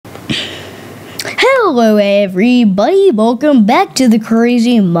Hello everybody, welcome back to the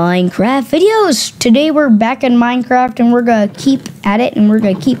crazy Minecraft videos. Today we're back in Minecraft and we're gonna keep at it and we're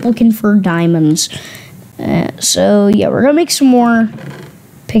gonna keep looking for diamonds. So yeah, we're gonna make some more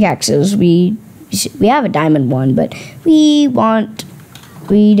pickaxes. We have a diamond one, but we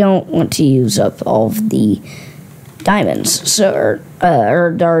don't want to use up all of the diamonds, so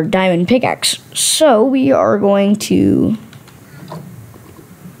our diamond pickaxe. So we are going to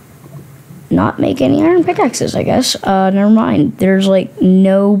not make any iron pickaxes, I guess. Never mind. There's like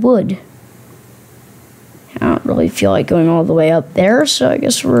no wood. I don't really feel like going all the way up there, so I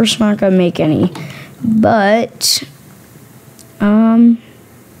guess we're just not gonna make any. But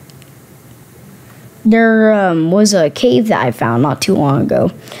there was a cave that I found not too long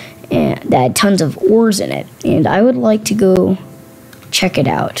ago, and that had tons of ores in it, and I would like to go check it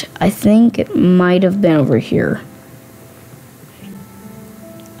out. I think it might have been over here.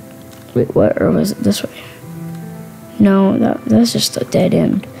 Wait, what? Or was it this way? No, that's just a dead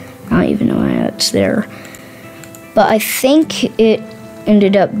end. I don't even know why it's there. But I think it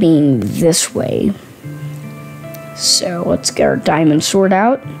ended up being this way. So let's get our diamond sword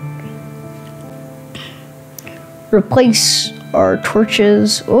out. Replace our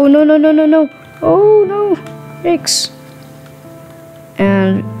torches. Oh, no, no, no, no, no. Oh, no. Fix.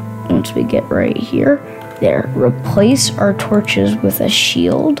 And once we get right here, there. Replace our torches with a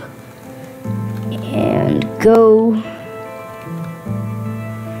shield. And go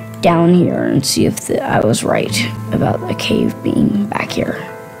down here and see if I was right about the cave being back here.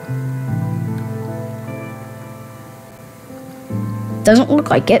 Doesn't look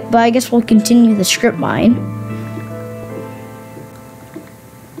like it, but I guess we'll continue the strip mine.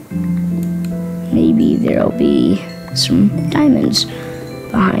 Maybe there'll be some diamonds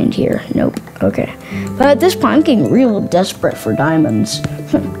behind here. Nope. Okay. But at this point, I'm getting real desperate for diamonds.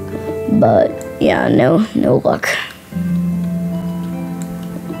 But yeah, no luck.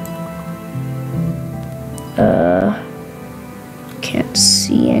 Can't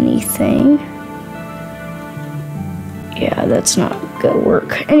see anything. Yeah, that's not gonna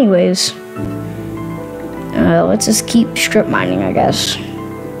work. Anyways, let's just keep strip mining, I guess.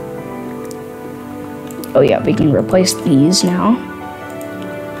 Oh yeah, we can replace these now.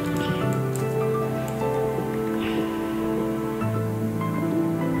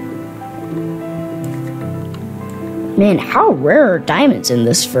 Man, how rare are diamonds in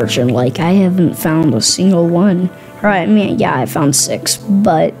this version? Like, I haven't found a single one. Right, I mean, yeah, I found 6,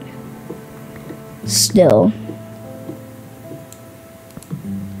 but still.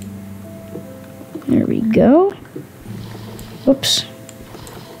 There we go. Whoops.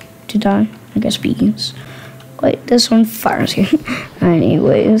 Did I guess bees. Wait, this one fires here.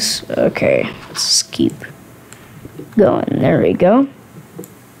 Anyways, okay, let's keep going. There we go.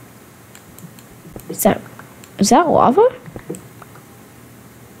 Is that lava?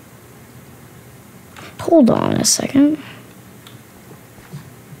 Hold on a second.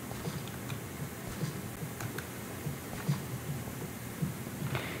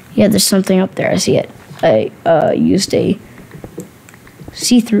 Yeah, there's something up there. I see it. I used a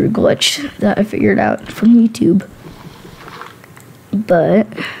see-through glitch that I figured out from YouTube. But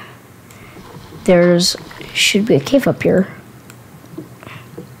should be a cave up here.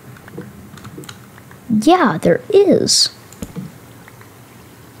 Yeah, there is.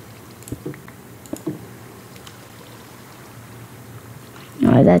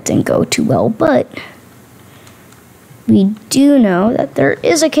 No, that didn't go too well, but we do know that there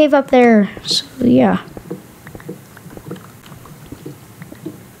is a cave up there. So, yeah.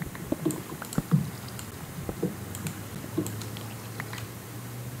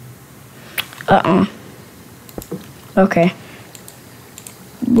 Okay.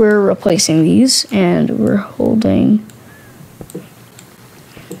 We're replacing these, and we're holding.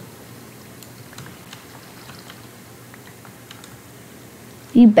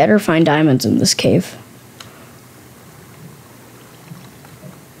 You better find diamonds in this cave.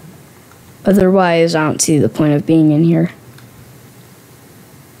 Otherwise, I don't see the point of being in here.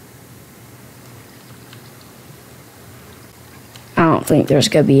 I don't think there's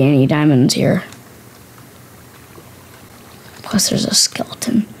gonna be any diamonds here. Plus, there's a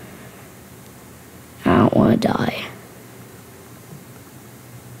skeleton. I don't want to die.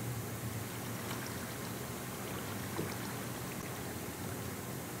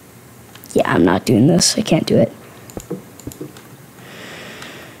 Yeah, I'm not doing this. I can't do it.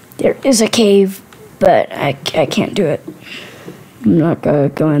 There is a cave, but I can't do it. I'm not gonna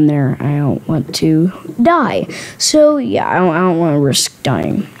go in there. I don't want to die. So yeah, I don't want to risk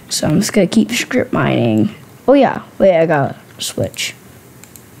dying. So I'm just gonna keep strip mining. Oh yeah, wait, I got switch.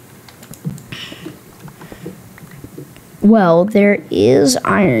 Well, there is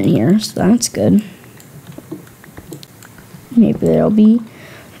iron here, so that's good. Maybe there'll be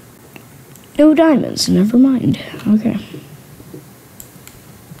no diamonds. Never mind. Okay.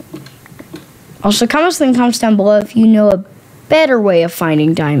 Also, comments down below if you know a better way of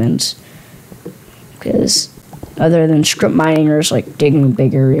finding diamonds. Because other than script mining or just like digging a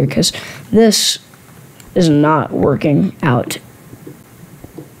big area, because this is not working out.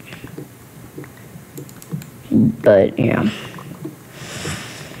 But yeah.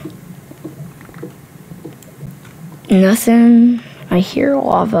 Nothing. I hear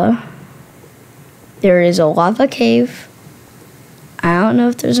lava. There is a lava cave. I don't know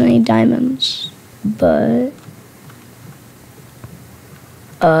if there's any diamonds, but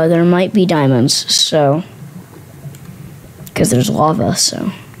there might be diamonds, so because there's lava,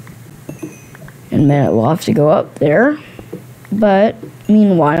 so in a minute we'll have to go up there. But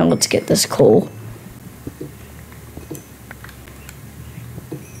meanwhile, let's get this coal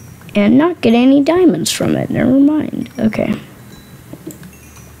and not get any diamonds from it. Never mind. Okay,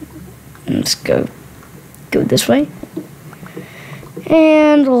 let's go this way.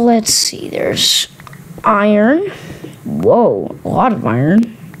 And let's see, there's iron. Whoa, a lot of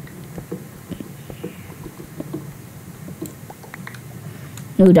iron.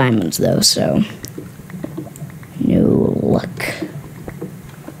 No diamonds though, so no luck.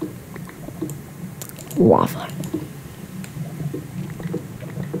 Lava.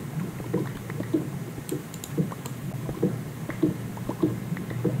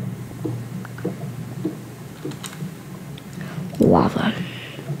 Lava.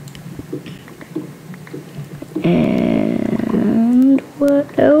 And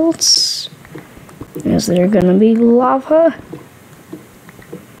what else? Is there gonna be lava?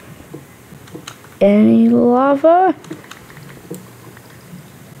 Any lava?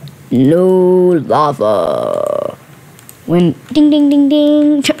 No lava. When ding ding ding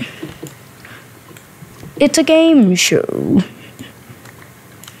ding. It's a game show.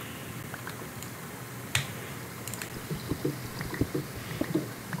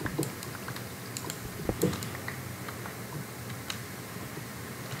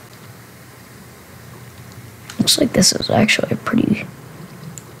 Looks like this is actually a pretty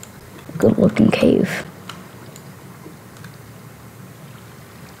good looking cave.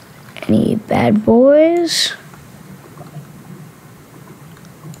 Any bad boys?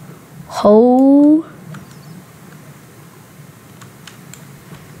 Ho.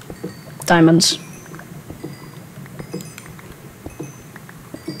 Diamonds.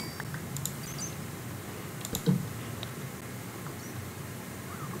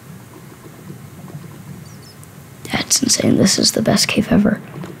 That's insane. This is the best cave ever.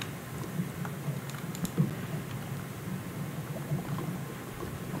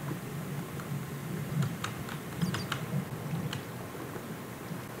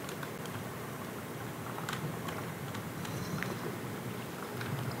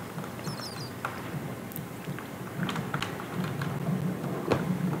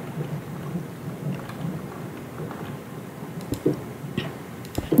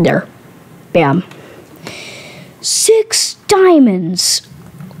 There. Bam. 6 diamonds.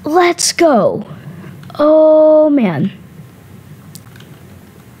 Let's go. Oh, man.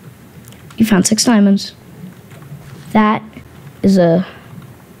 You found 6 diamonds. That is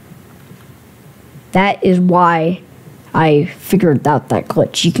why I figured out that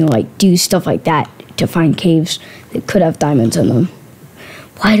glitch. You can like do stuff like that to find caves that could have diamonds in them.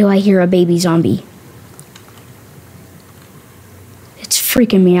 Why do I hear a baby zombie? It's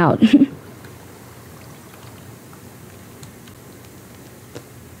freaking me out.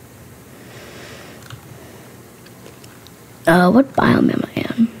 What biome am I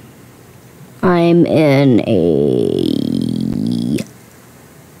in? I'm in a...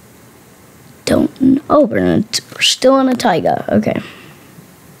 Don't know. Oh, we're still in a taiga. Okay.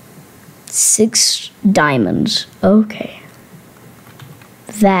 6 diamonds. Okay.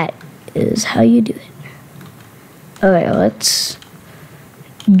 That is how you do it. Okay, let's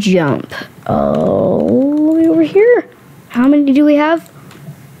jump all the way over here. How many do we have?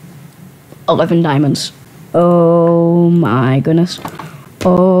 11 diamonds. Oh my goodness.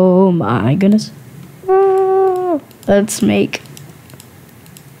 Oh my goodness. Let's make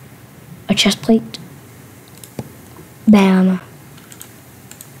a chest plate. Bam.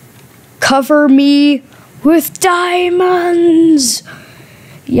 Cover me with diamonds.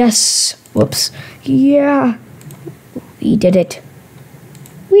 Yes. Whoops. Yeah. We did it.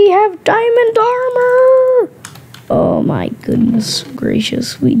 We have diamond armor. Oh my goodness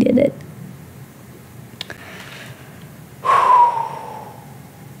gracious. We did it.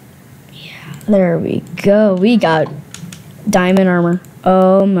 Yeah. There we go. We got diamond armor.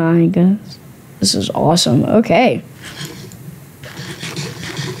 Oh my gosh. This is awesome. Okay.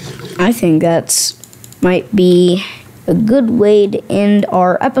 I think that's might be a good way to end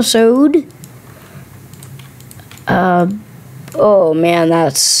our episode. Oh man,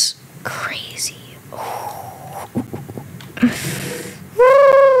 that's crazy.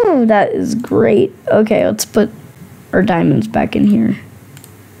 Oh, that is great. Okay, let's put our diamonds back in here.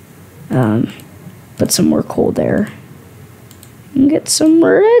 Put some more coal there. And get some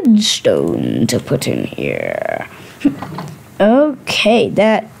redstone to put in here. Okay,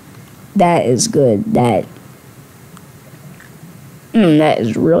 that is good. That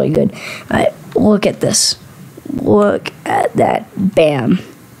is really good. Look at this. Look at that. Bam.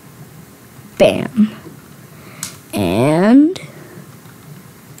 Bam. And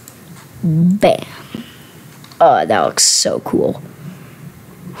bam. Oh, that looks so cool.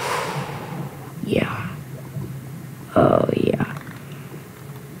 Yeah. Oh, yeah.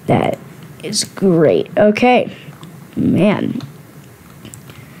 That is great. Okay. Man.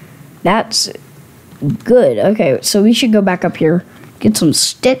 That's good. Okay, so we should go back up here, get some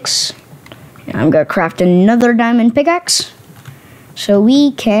sticks. And I'm going to craft another diamond pickaxe. So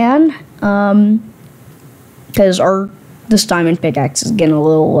we can, because this diamond pickaxe is getting a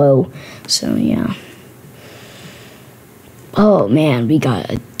little low. So, yeah. Oh, man, we got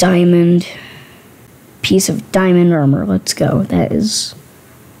a piece of diamond armor. Let's go. That is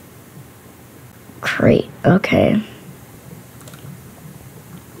great. Okay.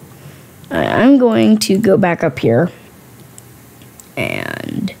 I'm going to go back up here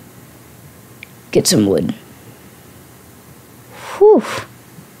and get some wood. Whew.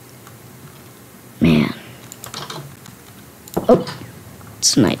 Man. Oh,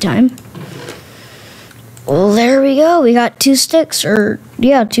 it's nighttime. Well, there we go. We got 2 sticks, 2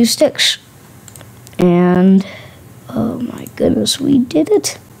 sticks. And, oh my goodness, we did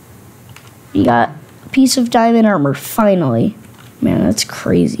it. We got a piece of diamond armor, finally. Man, that's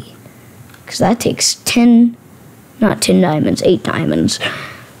crazy. Because that takes 8 diamonds.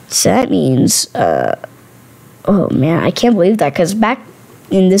 So that means, oh man, I can't believe that. Because back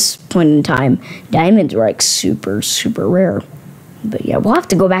in this point in time, diamonds were like super, super rare. But yeah, we'll have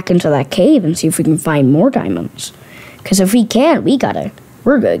to go back into that cave and see if we can find more diamonds. Because if we can, we're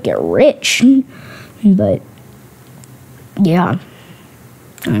gonna get rich. But yeah,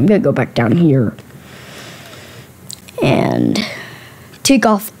 I'm gonna go back down here and take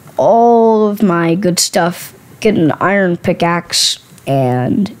off all of my good stuff, get an iron pickaxe,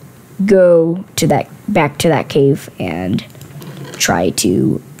 and go to back to that cave and try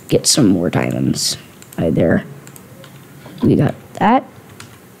to get some more diamonds. Right there. We got that,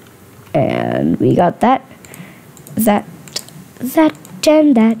 and we got that, and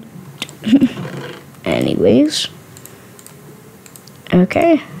that. Anyways,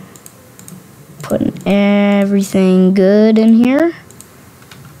 okay, putting everything good in here,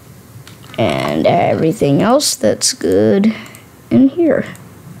 and everything else that's good in here.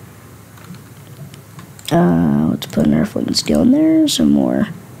 Let's put another flint and steel in there, some more.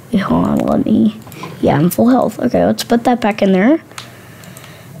 Hold on, yeah, I'm full health. Okay, let's put that back in there.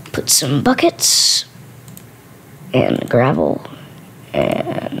 Put some buckets, and gravel,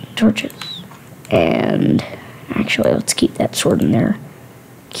 and torches. And actually, let's keep that sword in there.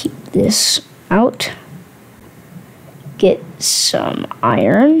 Keep this out. Get some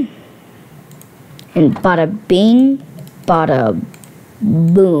iron. And bada bing, bada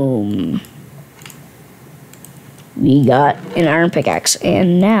boom. We got an iron pickaxe.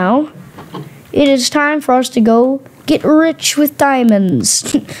 And now, it is time for us to go get rich with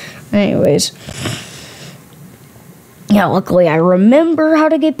diamonds. Anyways. Yeah, luckily I remember how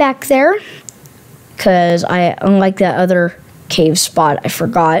to get back there. Because unlike that other cave spot, I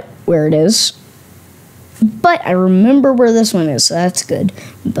forgot where it is. But I remember where this one is, so that's good.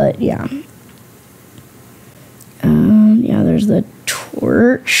 But yeah. Yeah, there's the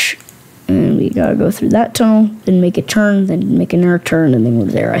torch. And we gotta go through that tunnel, then make a turn, then make another turn, and then we're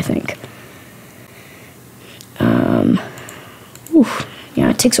there, I think. Yeah,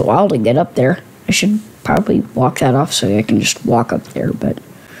 it takes a while to get up there. I should probably walk that off so I can just walk up there, but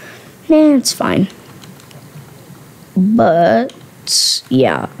nah, it's fine. But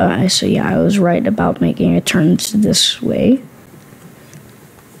yeah, so yeah, I was right about making a turn to this way.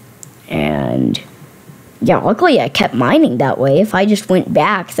 And yeah, luckily I kept mining that way. If I just went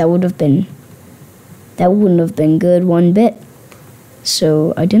back, that wouldn't have been good one bit.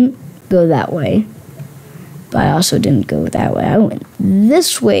 So I didn't go that way. But I also didn't go that way. I went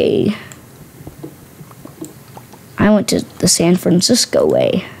this way. I went to the San Francisco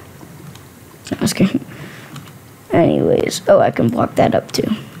way. No, I was kidding. Anyways, oh, I can block that up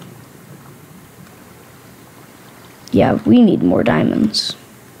too. Yeah, we need more diamonds.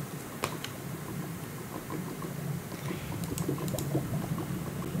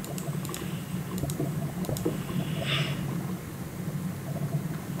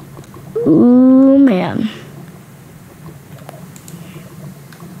 Ooh, man.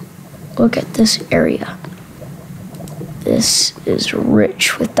 Look at this area. This is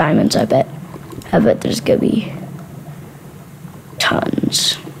rich with diamonds, I bet. I bet there's gonna be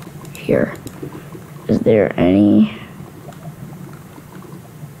tons here. Is there any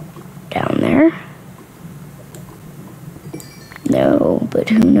down there? No, but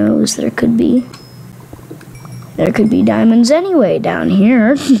who knows? There could be. There could be diamonds anyway down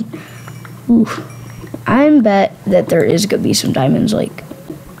here. Ooh. I bet that there is gonna be some diamonds like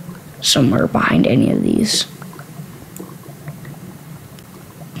somewhere behind any of these.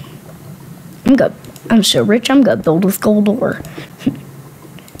 I'm so rich, I'm gonna build with gold ore.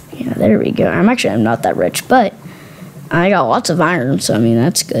 Yeah, there we go. I'm not that rich, but I got lots of iron, so I mean,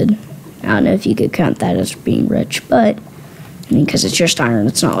 that's good. I don't know if you could count that as being rich, but I mean, because it's just iron,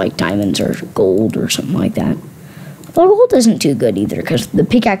 it's not like diamonds or gold or something like that. But gold isn't too good either, because the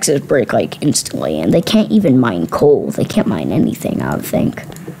pickaxes break like instantly, and they can't even mine coal. They can't mine anything, I would think.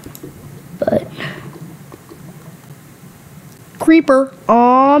 But creeper,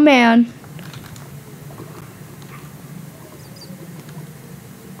 oh man.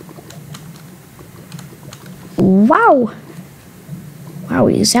 Wow.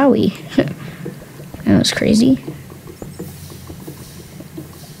 Wowie zowie. That was crazy.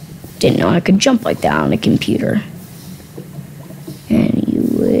 Didn't know I could jump like that on a computer.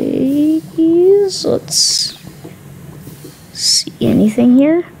 Anyways, let's see anything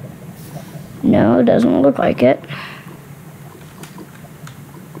here. No, doesn't look like it.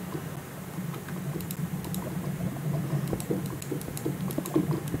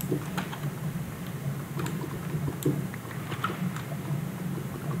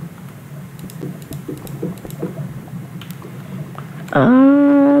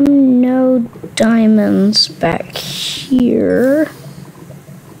 No diamonds back here.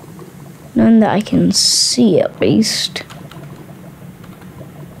 None that I can see, at least.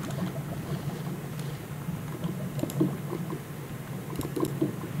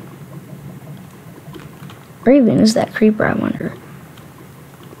 Where even is that creeper, I wonder?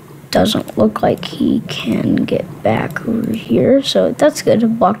 Doesn't look like he can get back over here, so that's good. I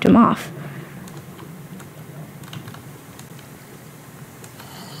blocked him off.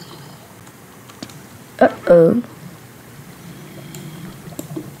 Uh-oh.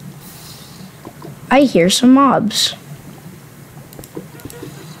 I hear some mobs.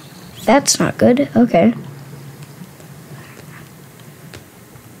 That's not good. Okay.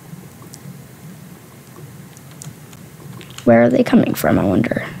 Where are they coming from, I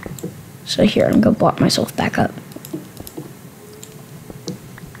wonder? So here, I'm gonna block myself back up.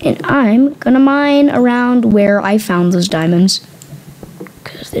 And I'm gonna mine around where I found those diamonds,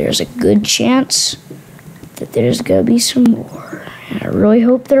 because there's a good chance that there's gonna be some more. And I really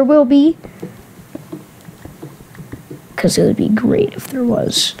hope there will be, because it would be great if there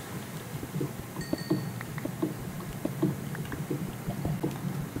was.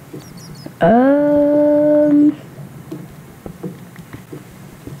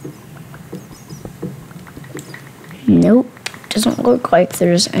 Nope, doesn't look like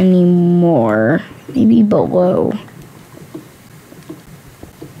there's any more. Maybe below.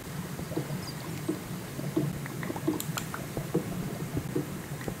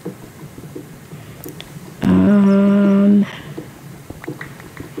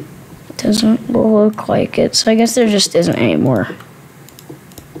 Doesn't look like it, so I guess there just isn't any more.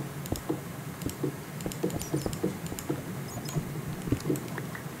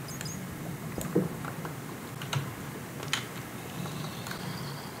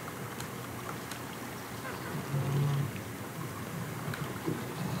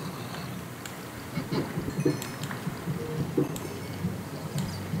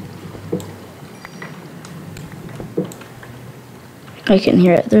 I can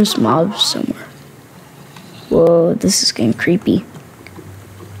hear it. There's mobs somewhere. Whoa, this is getting creepy.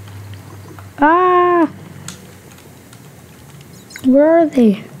 Ah! Where are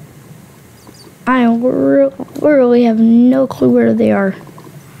they? I literally have no clue where they are.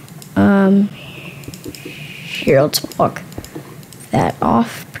 Here, let's block that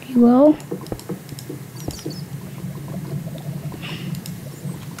off pretty well.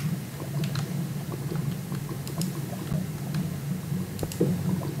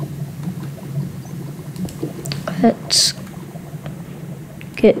 Let's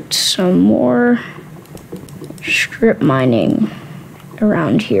get some more strip mining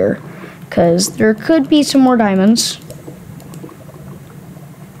around here, because there could be some more diamonds.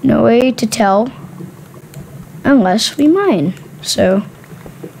 No way to tell unless we mine. So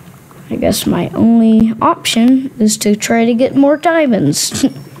I guess my only option is to try to get more diamonds.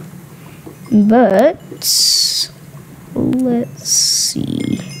 But let's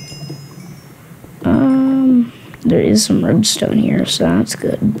see. There is some redstone here, so that's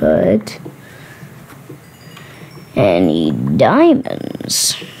good, but any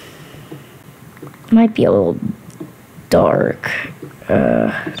diamonds? Might be a little dark.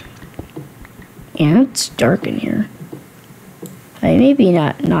 Yeah, it's dark in here. Maybe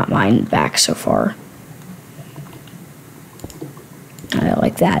not mine back so far. I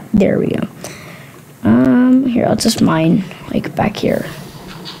like that. There we go. Here, I'll just mine like back here.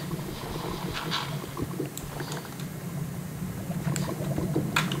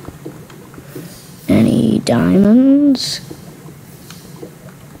 Any diamonds?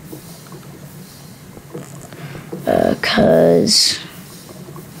 Cause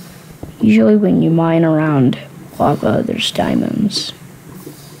usually when you mine around lava, there's diamonds.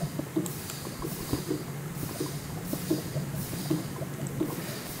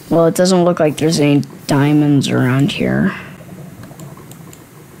 Well, it doesn't look like there's any diamonds around here.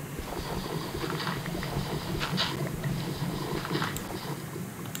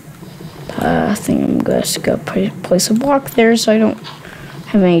 I think I'm just gonna place a block there so I don't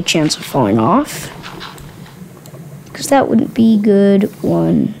have any chance of falling off. Because that wouldn't be good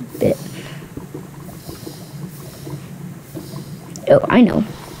one bit. Oh, I know.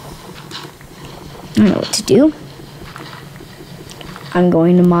 I know what to do. I'm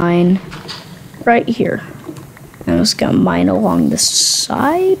going to mine right here. I'm just gonna mine along the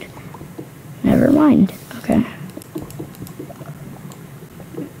side. Never mind. Okay.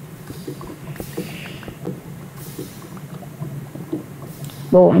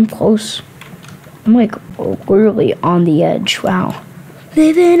 Whoa, I'm close. I'm like literally on the edge. Wow.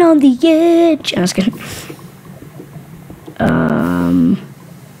 Living on the edge. I was kidding.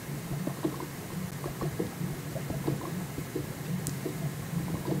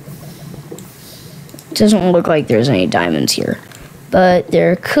 Doesn't look like there's any diamonds here, but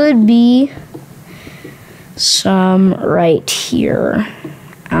there could be some right here.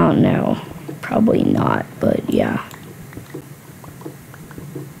 I don't know. Probably not, but yeah.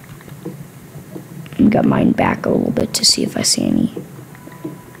 I got mine back a little bit to see if I see any.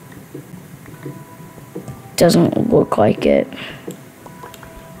 Doesn't look like it.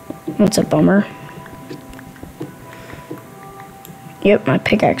 That's a bummer. Yep, my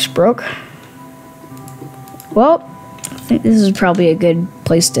pickaxe broke. Well, I think this is probably a good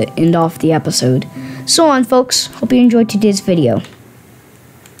place to end off the episode. So on, folks. Hope you enjoyed today's video.